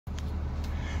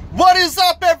What is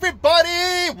up, everybody?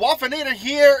 Waffinator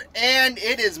here, and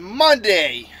it is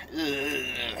Monday,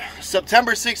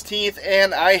 September 16th,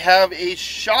 and I have a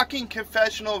shocking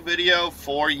confessional video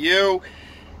for you,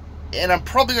 and I'm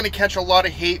probably going to catch a lot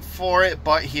of hate for it,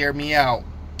 but hear me out.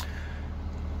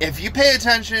 If you pay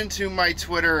attention to my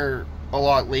Twitter a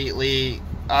lot lately,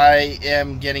 I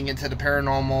am getting into the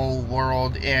paranormal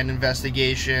world and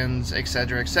investigations,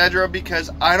 etc., because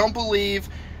I don't believe,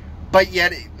 but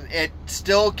yet it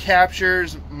still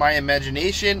captures my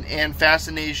imagination and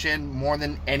fascination more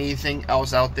than anything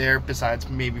else out there besides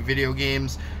maybe video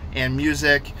games and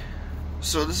music.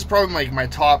 So this is probably like my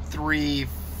top 3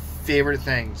 favorite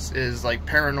things, is like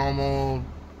paranormal,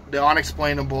 the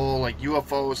unexplainable, like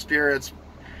UFO, spirits.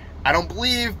 I don't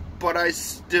believe, but I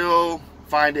still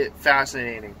find it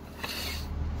fascinating.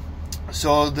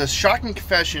 So the shocking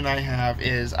confession I have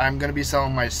is I'm going to be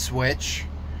selling my Switch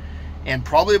and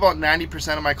probably about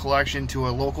 90% of my collection to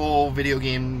a local video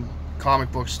game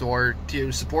comic book store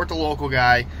to support the local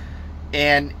guy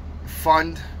and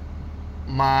fund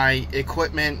my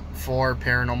equipment for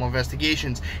paranormal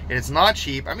investigations. And it's not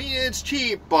cheap. I mean, it's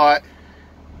cheap, but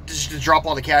just to drop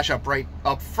all the cash up right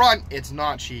up front, it's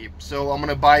not cheap. So I'm going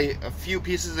to buy a few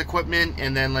pieces of equipment,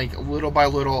 and then like little by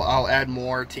little I'll add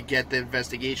more to get the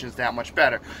investigations that much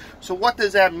better. So what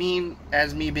does that mean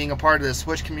as me being a part of the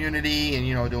Switch community and,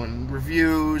 you know, doing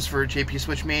reviews for JP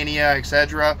Switch Mania,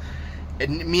 etc.? It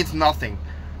means nothing.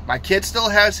 My kid still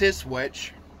has his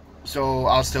Switch, so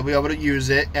I'll still be able to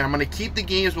use it, and I'm going to keep the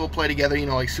games we'll play together, you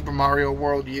know, like Super Mario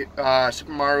World,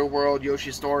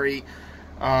 Yoshi's Story.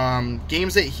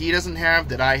 Games that he doesn't have,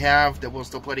 that I have, that we'll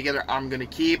still play together, I'm going to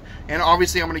keep. And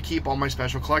obviously I'm going to keep all my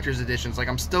special collector's editions. Like,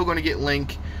 I'm still going to get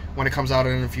Link when it comes out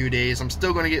in a few days. I'm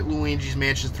still going to get Luigi's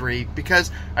Mansion 3,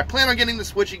 because I plan on getting the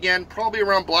Switch again, probably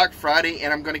around Black Friday,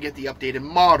 and I'm going to get the updated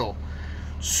model.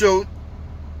 So,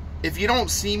 if you don't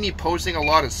see me posting a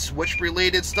lot of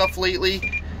Switch-related stuff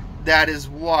lately, that is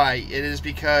why. It is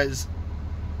because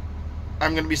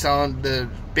I'm going to be selling the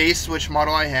base Switch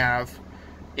model I have,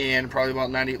 and probably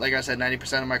about 90, like I said,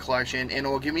 90% of my collection, and it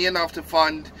will give me enough to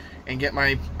fund and get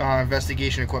my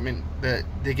investigation equipment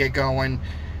to get going.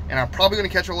 And I'm probably going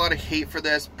to catch a lot of hate for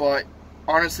this, but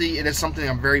honestly, it is something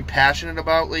I'm very passionate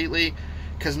about lately,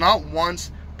 because not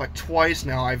once but twice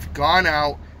now I've gone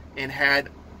out and had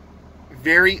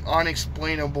very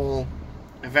unexplainable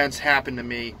events happen to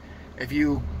me. If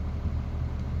you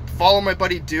follow my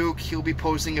buddy Duke, he'll be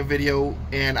posting a video,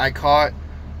 and I caught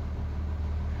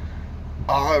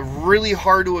a really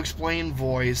hard to explain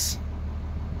voice,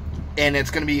 and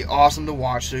it's going to be awesome to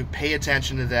watch, so pay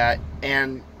attention to that.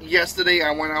 And yesterday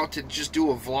I went out to just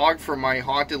do a vlog for my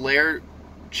Haunted Lair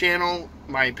channel,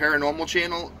 my paranormal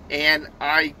channel, and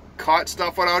I caught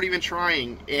stuff without even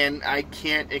trying, and I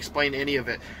can't explain any of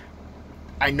it.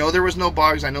 I know there was no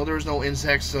bugs, I know there was no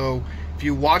insects, so if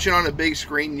you watch it on a big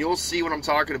screen, you'll see what I'm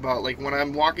talking about. Like when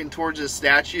I'm walking towards this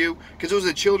statue, because it was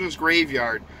a children's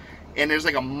graveyard, and there's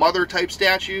like a mother type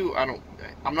statue.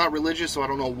 I'm not religious, so I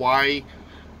don't know why,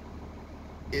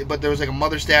 but there was like a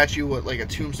mother statue with like a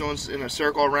tombstone in a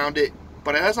circle around it.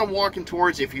 But as I'm walking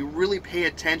towards it, if you really pay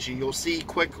attention, you'll see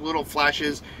quick little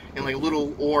flashes and like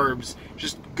little orbs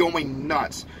just going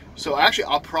nuts. So actually,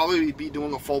 I'll probably be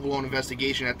doing a full-blown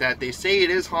investigation at that. They say it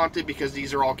is haunted because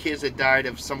these are all kids that died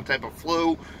of some type of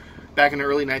flu back in the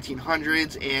early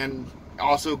 1900s, and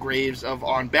also graves of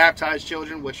unbaptized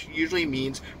children, which usually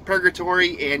means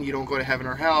purgatory, and you don't go to heaven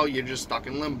or hell, you're just stuck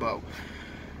in limbo.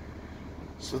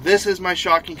 So this is my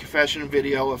shocking confession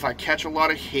video. If I catch a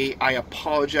lot of hate, I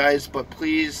apologize, but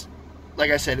please, like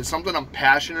I said, it's something I'm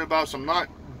passionate about, so I'm not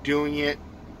doing it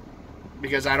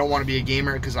because I don't want to be a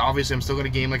gamer, because obviously I'm still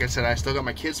going to game. Like I said, I still got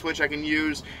my kid's Switch I can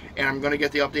use, and I'm going to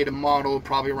get the updated model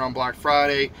probably around Black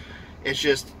Friday. It's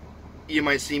just, you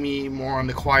might see me more on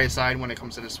the quiet side when it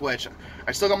comes to the Switch.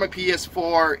 I still got my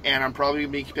PS4, and I'm probably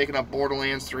going to be picking up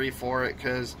Borderlands 3 for it,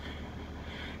 because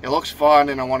it looks fun,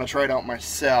 and I want to try it out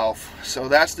myself. So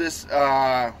that's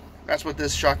what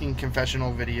this shocking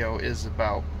confessional video is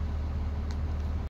about.